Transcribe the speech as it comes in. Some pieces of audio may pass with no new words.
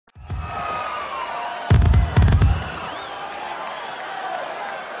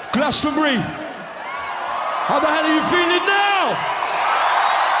Glastonbury. How the hell are you feeling now?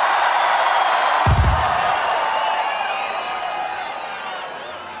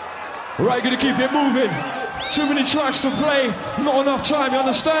 Right, gonna keep it moving. Too many tracks to play, not enough time, you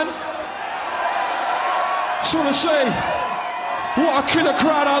understand? Just wanna say, what a killer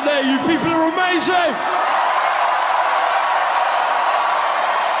crowd out there, you people are amazing!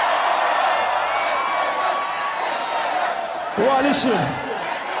 Right, listen,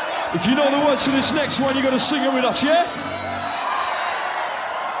 if you know the words to this next one, you gotta sing it with us, yeah?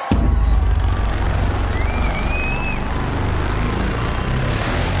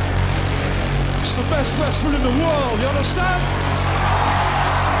 It's the best festival in the world, you understand?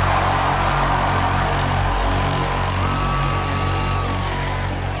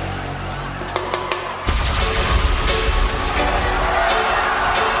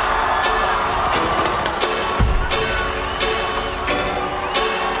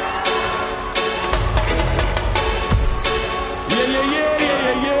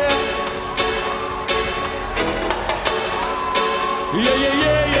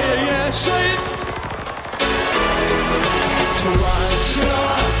 Yeah, say it. Tarantula,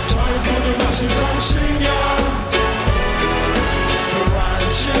 time for the massive drum singer.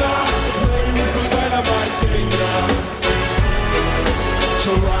 Tarantula, playing with the dynamite finger.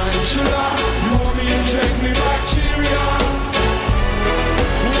 Tarantula, you want me to inject me bacteria?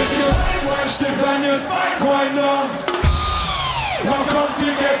 Well, if your head went stiff and your spine quite numb, now come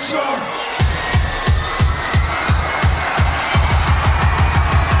forget some.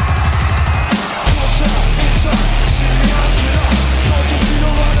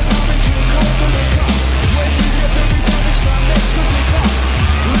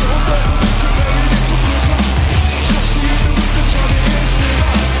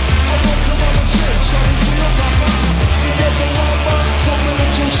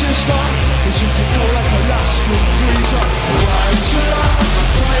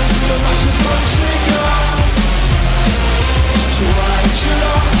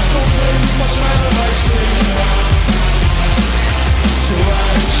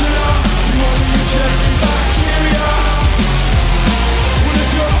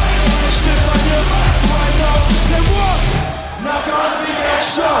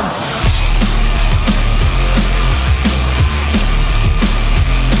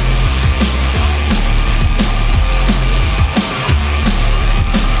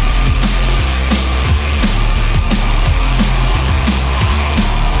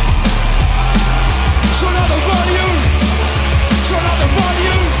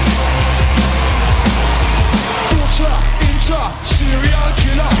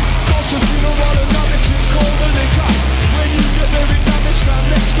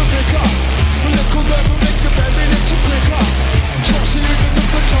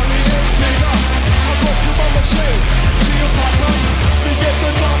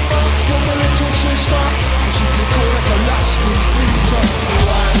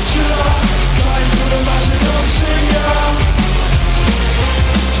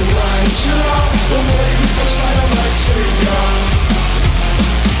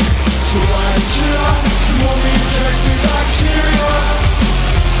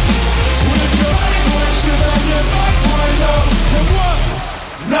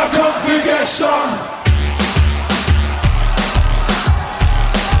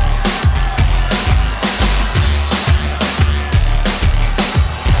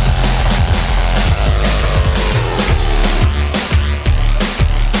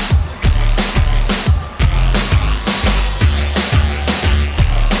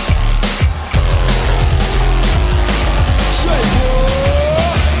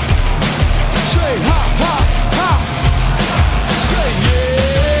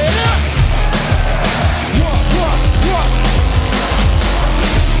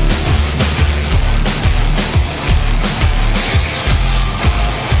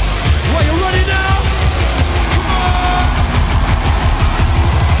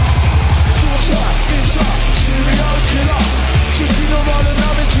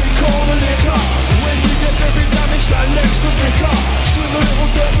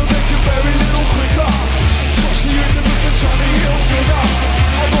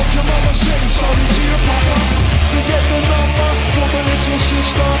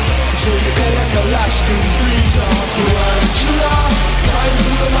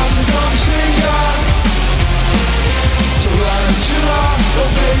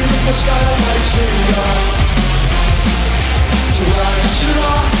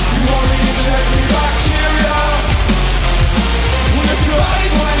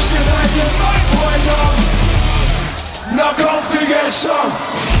 Now come figure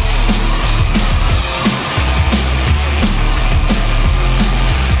some.